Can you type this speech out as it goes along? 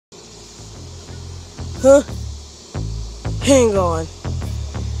Huh? Hang on.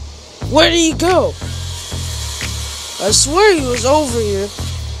 Where did he go? I swear he was over here.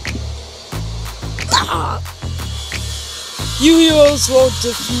 Ah! You heroes won't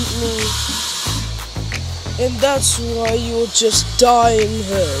defeat me. And that's why you'll just die in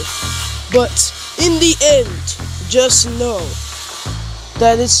hell. But in the end, just know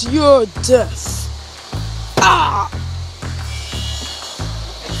that it's your death. Ah!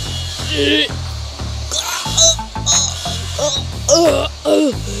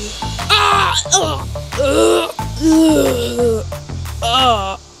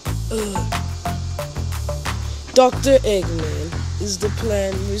 Dr. Eggman, is the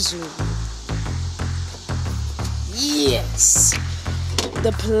plan resumed? Yes,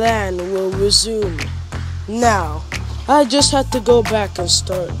 the plan will resume. Now, I just have to go back and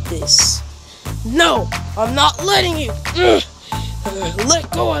start this. No, I'm not letting you.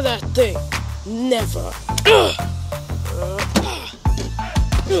 Let go of that thing. Never.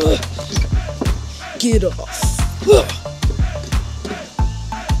 Get off.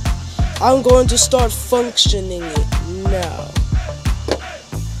 I'm going to start functioning it now.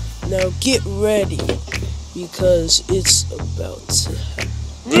 Now get ready, because it's about to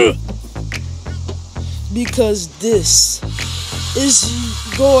happen. Because this is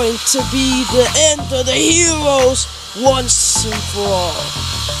going to be the end of the heroes once and for all.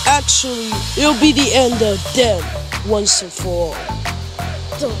 Actually, it'll be the end of them once and for all.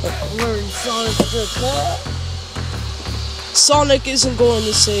 Don't worry, Sonic the car. Sonic isn't going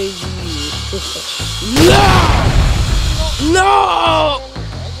to save you. No! No!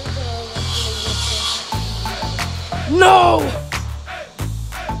 No!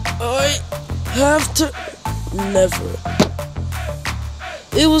 I have to... Never.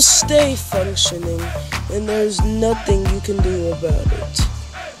 It will stay functioning, and there's nothing you can do about it.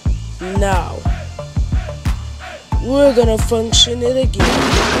 Now, we're gonna function it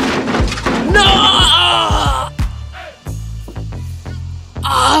again. No!